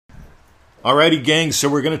Alrighty, gang, so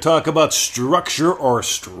we're going to talk about structure or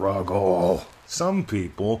struggle. Some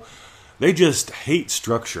people, they just hate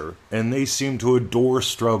structure, and they seem to adore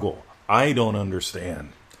struggle. I don't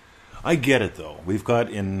understand. I get it, though.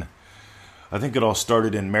 I think it all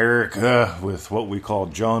started in America with what we call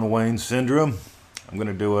John Wayne syndrome. I'm going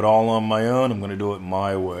to do it all on my own. I'm going to do it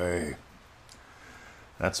my way.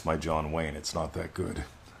 That's my John Wayne. It's not that good.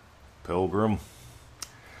 Pilgrim.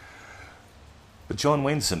 But John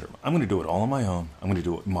Wayne syndrome. I'm going to do it all on my own. I'm going to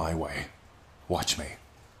do it my way. Watch me.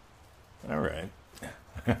 All right.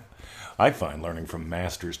 I find learning from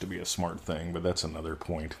masters to be a smart thing, but that's another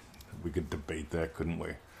point. We could debate that, couldn't we?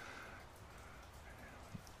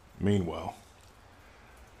 Meanwhile,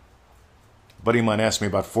 a buddy of mine asked me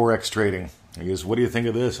about Forex trading. He goes, "What do you think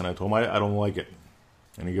of this?" And I told him, I don't like it.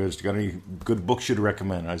 And he goes, "You got any good books you'd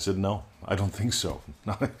recommend?" I said, "No, I don't think so."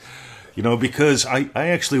 Because I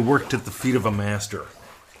actually worked at the feet of a master.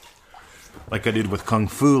 Like I did with Kung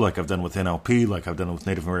Fu, like I've done with NLP, like I've done with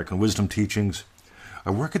Native American wisdom teachings.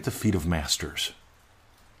 I work at the feet of masters.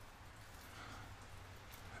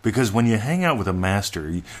 Because when you hang out with a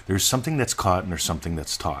master, there's something that's caught and there's something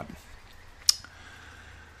that's taught.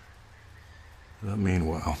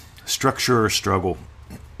 Meanwhile, structure or struggle.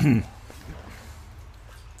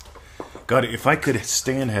 God, if I could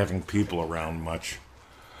stand having people around much,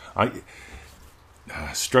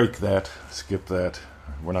 strike that, skip that.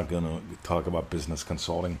 We're not going to talk about business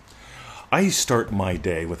consulting. I start my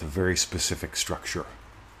day with a very specific structure,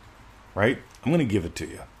 right? I'm going to give it to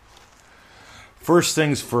you. First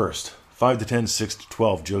things first, 5 to 10, 6 to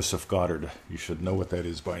 12, Joseph Goddard. You should know what that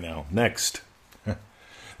is by now. Next,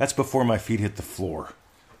 that's before my feet hit the floor.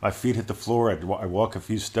 My feet hit the floor, I walk a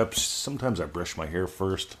few steps. Sometimes I brush my hair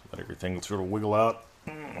first, let everything sort of wiggle out,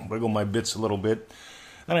 wiggle my bits a little bit.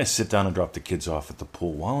 Then I sit down and drop the kids off at the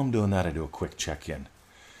pool. While I'm doing that, I do a quick check-in.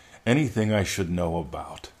 Anything I should know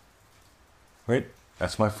about. Right?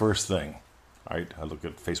 That's my first thing. Right? I look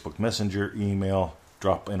at Facebook Messenger, email,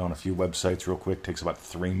 drop in on a few websites real quick. Takes about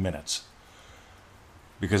 3 minutes.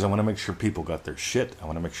 Because I want to make sure people got their shit. I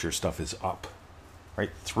want to make sure stuff is up.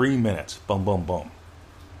 Right? 3 minutes. Boom, boom, boom.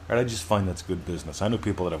 Right? I just find that's good business. I know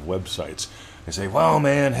people that have websites. They say, "Well,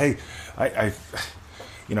 man, hey, I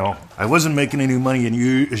wasn't making any money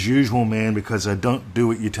as usual, man, because I don't do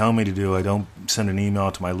what you tell me to do. I don't send an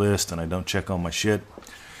email to my list, and I don't check on my shit.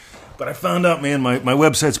 But I found out, man, my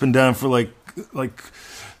website's been down for like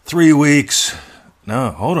 3 weeks.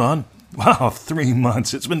 No, hold on. Wow, 3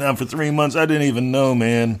 months. It's been down for 3 months. I didn't even know,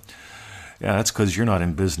 man." Yeah, that's because you're not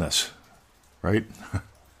in business, right?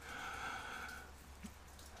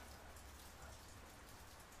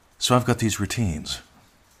 So I've got these routines.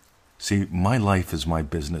 See, my life is my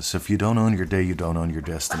business. If you don't own your day, you don't own your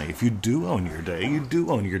destiny. If you do own your day, you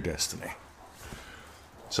do own your destiny.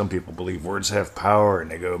 Some people believe words have power,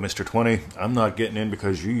 and they go, "Mr. 20, I'm not getting in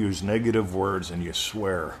because you use negative words and you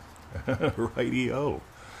swear." Righty-o.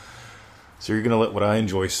 So you're going to let what I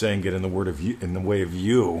enjoy saying get in the way of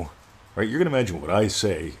you, right? You're going to imagine what I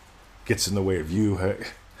say gets in the way of you.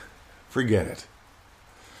 Forget it.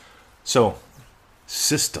 So,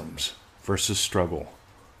 systems versus struggle.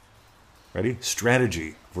 Ready?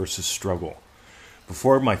 Strategy versus struggle.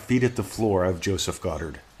 Before my feet hit the floor, I have Joseph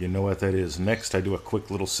Goddard. You know what that is. Next, I do a quick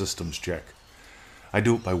little systems check. I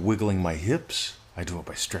do it by wiggling my hips. I do it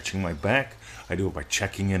by stretching my back. I do it by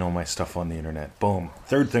checking in on my stuff on the internet. Boom.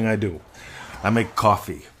 Third thing I do, I make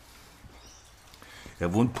coffee.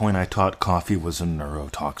 At one point, I thought coffee was a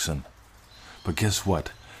neurotoxin. But guess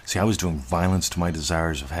what? See, I was doing violence to my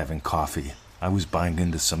desires of having coffee. I was buying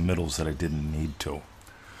into some middles that I didn't need to.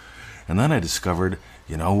 And then I discovered,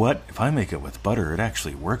 you know what? If I make it with butter, it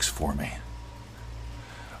actually works for me.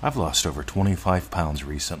 I've lost over 25 pounds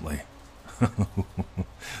recently.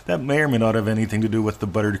 That may or may not have anything to do with the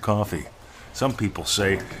buttered coffee. Some people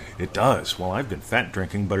say it does. Well, I've been fat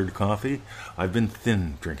drinking buttered coffee. I've been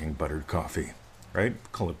thin drinking buttered coffee. Right?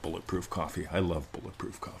 Call it bulletproof coffee. I love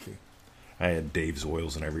bulletproof coffee. I had Dave's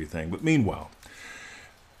oils and everything. But meanwhile,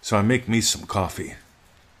 so I make me some coffee.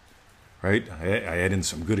 Right? I add in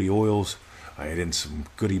some goody oils. I add in some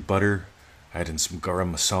goody butter. I add in some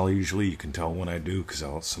garam masala usually. You can tell when I do because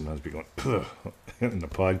I'll sometimes be going in the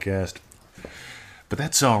podcast. But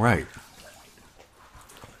that's all right.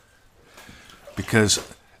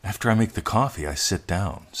 Because after I make the coffee, I sit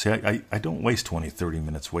down. See, I don't waste 20, 30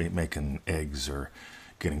 minutes making eggs or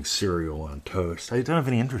getting cereal on toast. I don't have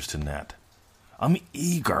any interest in that. I'm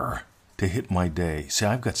eager to hit my day. See,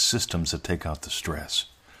 I've got systems that take out the stress.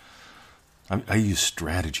 I use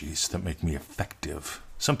strategies that make me effective.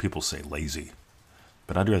 Some people say lazy,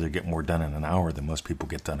 but I'd rather get more done in an hour than most people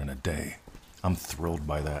get done in a day. I'm thrilled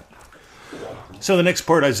by that. So the next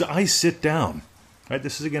part is I sit down. Right,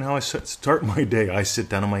 this is again how I start my day. I sit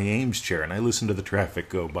down in my Ames chair and I listen to the traffic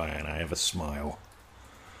go by and I have a smile.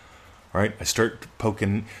 All right, I start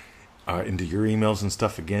poking into your emails and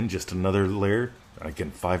stuff again, just another layer.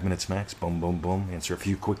 Again, 5 minutes max, boom, boom, boom. Answer a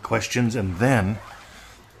few quick questions and then,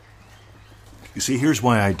 you see, here's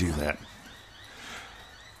why I do that.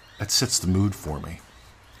 That sets the mood for me.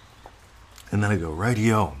 And then I go,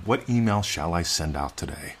 rightio, what email shall I send out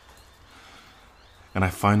today? And I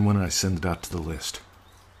find one and I send it out to the list.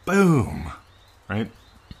 Boom! Right?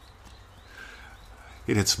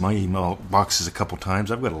 It hits my email boxes a couple times.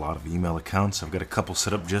 I've got a lot of email accounts. I've got a couple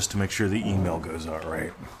set up just to make sure the email goes out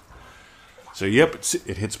right. So, yep,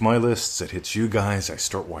 it hits my lists. It hits you guys. I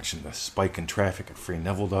start watching the spike in traffic at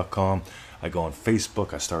freeneville.com. I go on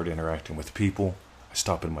Facebook. I start interacting with people. I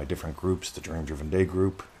stop in my different groups, the Dream Driven Day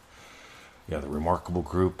group, the Remarkable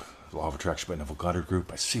group, the Law of Attraction by Neville Goddard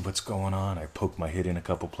group. I see what's going on. I poke my head in a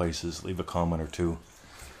couple places, leave a comment or two,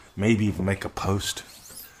 maybe even make a post.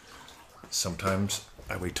 Sometimes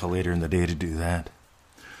I wait till later in the day to do that.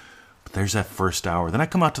 But there's that first hour. Then I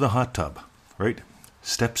come out to the hot tub, right?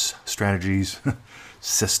 Steps, strategies,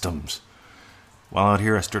 systems. While out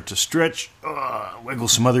here, I start to stretch, wiggle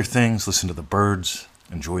some other things, listen to the birds,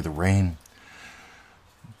 enjoy the rain.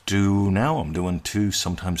 Now I'm doing 2,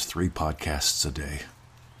 sometimes 3 podcasts a day.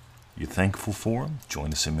 You thankful for them?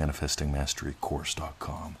 Join us in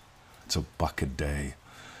ManifestingMasteryCourse.com. It's $1 a day.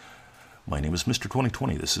 My name is Mr.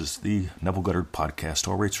 2020. This is the Neville Goddard Podcast.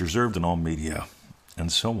 All rights reserved in all media,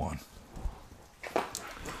 and so on.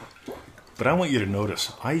 But I want you to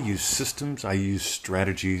notice, I use systems, I use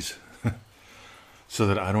strategies so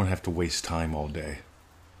that I don't have to waste time all day.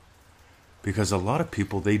 Because a lot of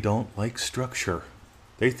people, they don't like structure.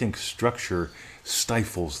 They think structure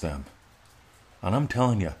stifles them. And I'm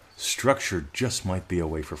telling you, structure just might be a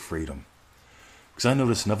way for freedom. Because I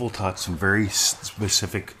noticed Neville taught some very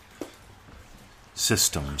specific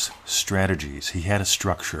systems, strategies. He had a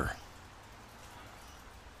structure.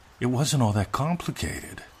 It wasn't all that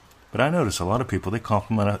complicated. But I notice a lot of people, they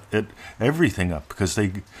compliment everything up because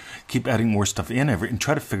they keep adding more stuff in and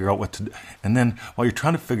try to figure out what to do. And then while you're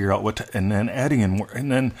trying to figure out what to, and then adding in more, and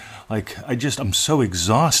then I'm so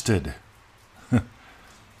exhausted.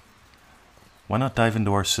 Why not dive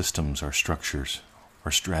into our systems, our structures,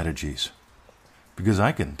 our strategies? Because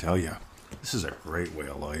I can tell you, this is a great way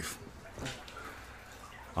of life.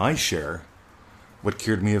 I share what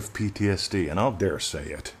cured me of PTSD, and I'll dare say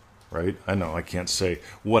it. Right? I know I can't say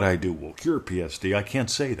what I do will cure PTSD. I can't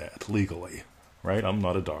say that legally. Right? I'm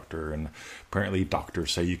not a doctor, and apparently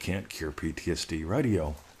doctors say you can't cure PTSD.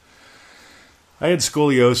 Rightio. I had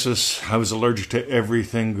scoliosis. I was allergic to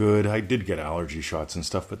everything good. I did get allergy shots and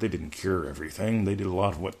stuff, but they didn't cure everything. They did a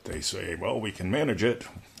lot of what they say, well, we can manage it.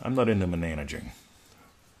 I'm not into managing.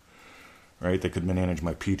 Right? They could manage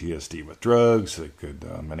my PTSD with drugs. They could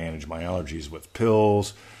manage my allergies with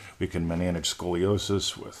pills. We can manage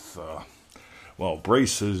scoliosis with,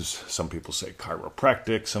 braces. Some people say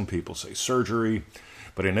chiropractic. Some people say surgery.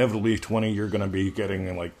 But inevitably, 20, you're going to be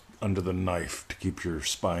getting under the knife to keep your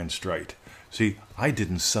spine straight. See, I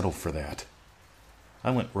didn't settle for that.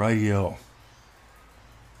 I went, rightio.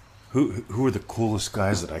 Who are the coolest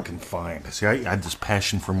guys that I can find? See, I had this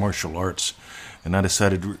passion for martial arts. And I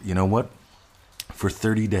decided, you know what? For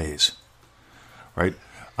 30 days, right,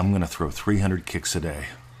 I'm going to throw 300 kicks a day.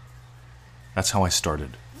 That's how I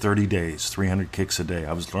started. 30 days, 300 kicks a day.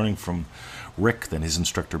 I was learning from Rick, then his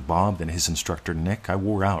instructor Bob, then his instructor Nick. I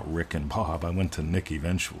wore out Rick and Bob. I went to Nick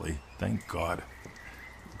eventually. Thank God.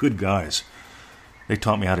 Good guys. They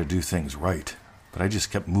taught me how to do things right. But I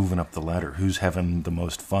just kept moving up the ladder. Who's having the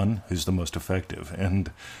most fun? Who's the most effective?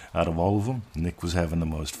 And out of all of them, Nick was having the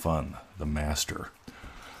most fun. The master.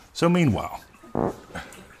 So meanwhile,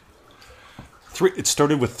 it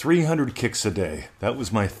started with 300 kicks a day. That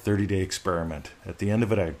was my 30-day experiment. At the end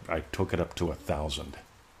of it, I took it up to 1,000.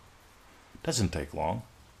 Doesn't take long.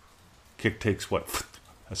 Kick takes, what,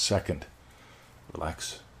 a second.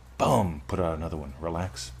 Relax. Boom, put out another one.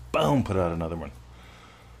 Relax. Boom, put out another one.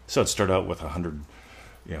 So it started out with 100,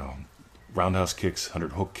 roundhouse kicks,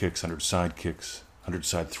 100 hook kicks, 100 side kicks, 100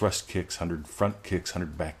 side thrust kicks, 100 front kicks,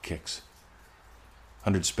 100 back kicks,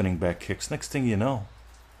 100 spinning back kicks. Next thing you know,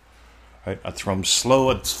 right, I'd throw them slow,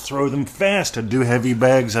 I'd throw them fast, I'd do heavy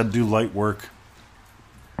bags, I'd do light work.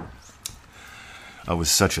 I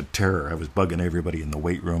was such a terror. I was bugging everybody in the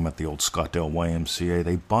weight room at the old Scottdale YMCA.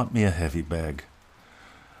 They bought me a heavy bag.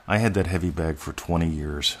 I had that heavy bag for 20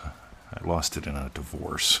 years. I lost it in a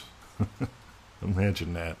divorce.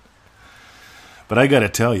 Imagine that. But I got to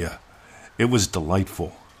tell you, it was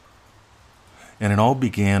delightful. And it all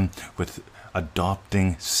began with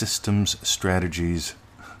adopting systems, strategies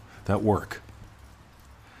that work.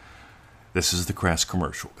 This is the crass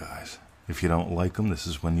commercial, guys. If you don't like them, this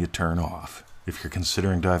is when you turn off. If you're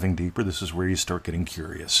considering diving deeper, this is where you start getting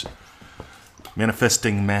curious.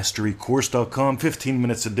 ManifestingMasteryCourse.com, 15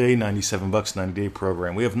 minutes a day, $97, 90-day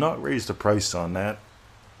program. We have not raised the price on that.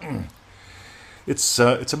 It's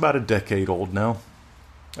about a decade old now.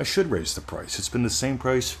 I should raise the price. It's been the same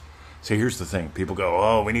price. See, here's the thing. People go,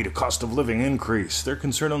 oh, we need a cost of living increase. They're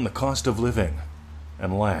concerned on the cost of living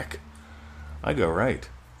and lack. I go, right,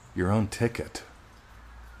 your own ticket.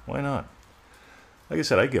 Why not? Like I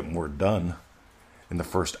said, I get more done in the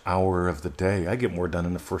first hour of the day. I get more done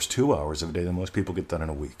in the first 2 hours of a day than most people get done in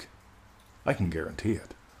a week. I can guarantee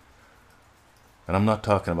it. And I'm not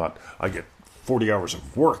talking about I get 40 hours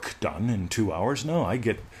of work done in 2 hours. No, I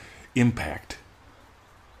get impact.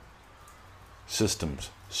 Systems,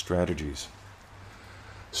 strategies,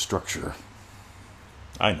 structure.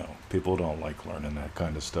 I know, people don't like learning that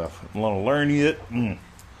kind of stuff. You want to learn it? You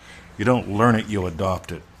don't learn it, you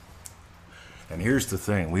adopt it. And here's the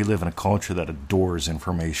thing, we live in a culture that adores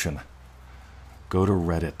information. Go to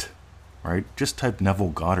Reddit, right? Just type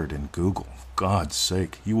Neville Goddard in Google. For God's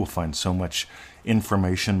sake, you will find so much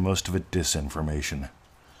information, most of it disinformation.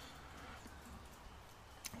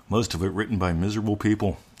 Most of it written by miserable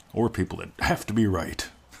people, or people that have to be right.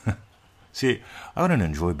 See, I don't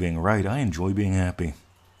enjoy being right, I enjoy being happy.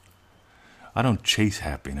 I don't chase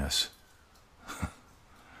happiness.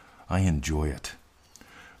 I enjoy it.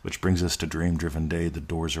 Which brings us to Dream Driven Day. The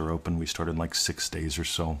doors are open. We start in like 6 days or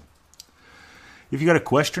so. If you got a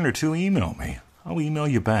question or two, email me. I'll email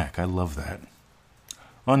you back. I love that.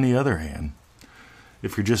 On the other hand,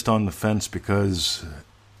 if you're just on the fence because,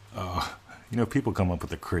 people come up with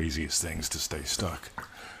the craziest things to stay stuck.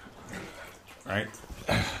 Right?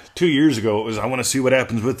 2 years ago, it was, I want to see what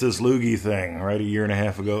happens with this loogie thing. Right? A year and a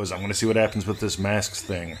half ago, it was, I want to see what happens with this masks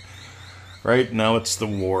thing. Right? Now it's the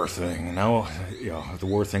war thing. Now, the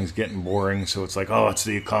war thing's getting boring, so it's like, oh, it's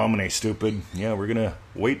the economy, stupid. Yeah, we're going to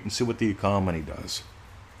wait and see what the economy does.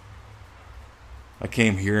 I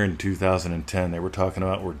came here in 2010. They were talking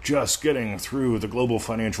about we're just getting through the global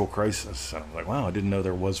financial crisis. And I was like, wow, I didn't know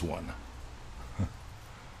there was one.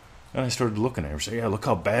 And I started looking at it and saying, yeah, look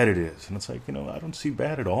how bad it is. And it's like, I don't see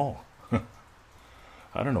bad at all.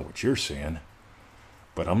 I don't know what you're seeing.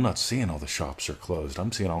 But I'm not seeing all the shops are closed.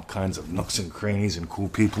 I'm seeing all kinds of nooks and crannies and cool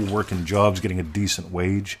people working jobs, getting a decent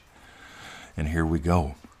wage. And here we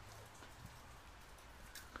go.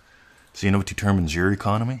 So you know what determines your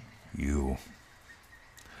economy? You.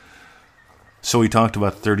 So we talked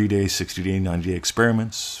about 30-day, 60-day, 90-day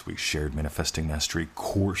experiments. We shared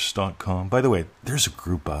ManifestingMasteryCourse.com. By the way, there's a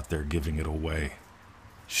group out there giving it away.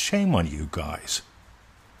 Shame on you guys.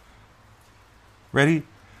 Ready?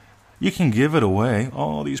 You can give it away.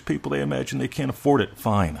 All these people, they imagine they can't afford it.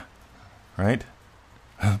 Fine. Right?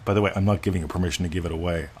 By the way, I'm not giving you permission to give it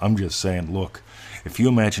away. I'm just saying, look, if you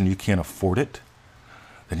imagine you can't afford it,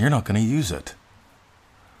 then you're not going to use it.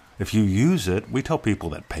 If you use it, we tell people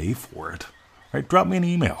that pay for it. Right? Drop me an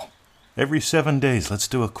email. Every 7 days, let's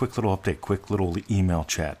do a quick little update, quick little email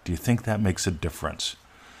chat. Do you think that makes a difference?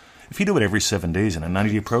 If you do it every 7 days in a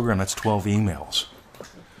 90-day program, that's 12 emails.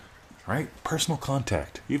 Right? Personal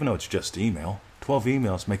contact. Even though it's just email, 12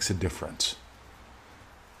 emails makes a difference.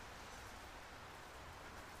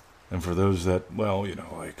 And for those that,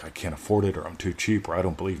 like I can't afford it, or I'm too cheap, or I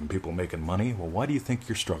don't believe in people making money, well, why do you think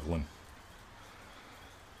you're struggling?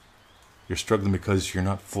 You're struggling because you're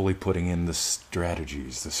not fully putting in the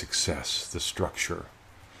strategies, the success, the structure.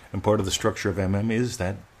 And part of the structure of MM is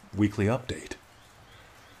that weekly update.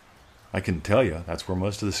 I can tell you, that's where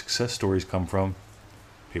most of the success stories come from.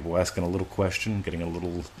 People asking a little question, getting a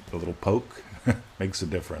little poke, makes a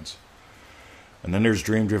difference. And then there's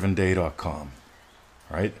DreamDrivenDay.com,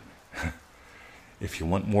 right? If you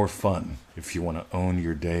want more fun, if you want to own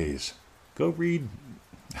your days, go read.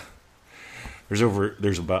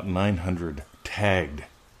 There's about 900 tagged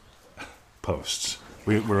posts.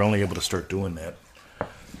 We were only able to start doing that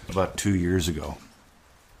about 2 years ago,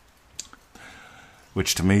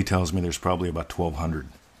 which to me tells me there's probably about 1,200.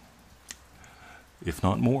 If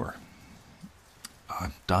not more.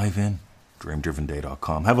 Dive in,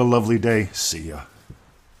 DreamDrivenDay.com. Have a lovely day. See ya.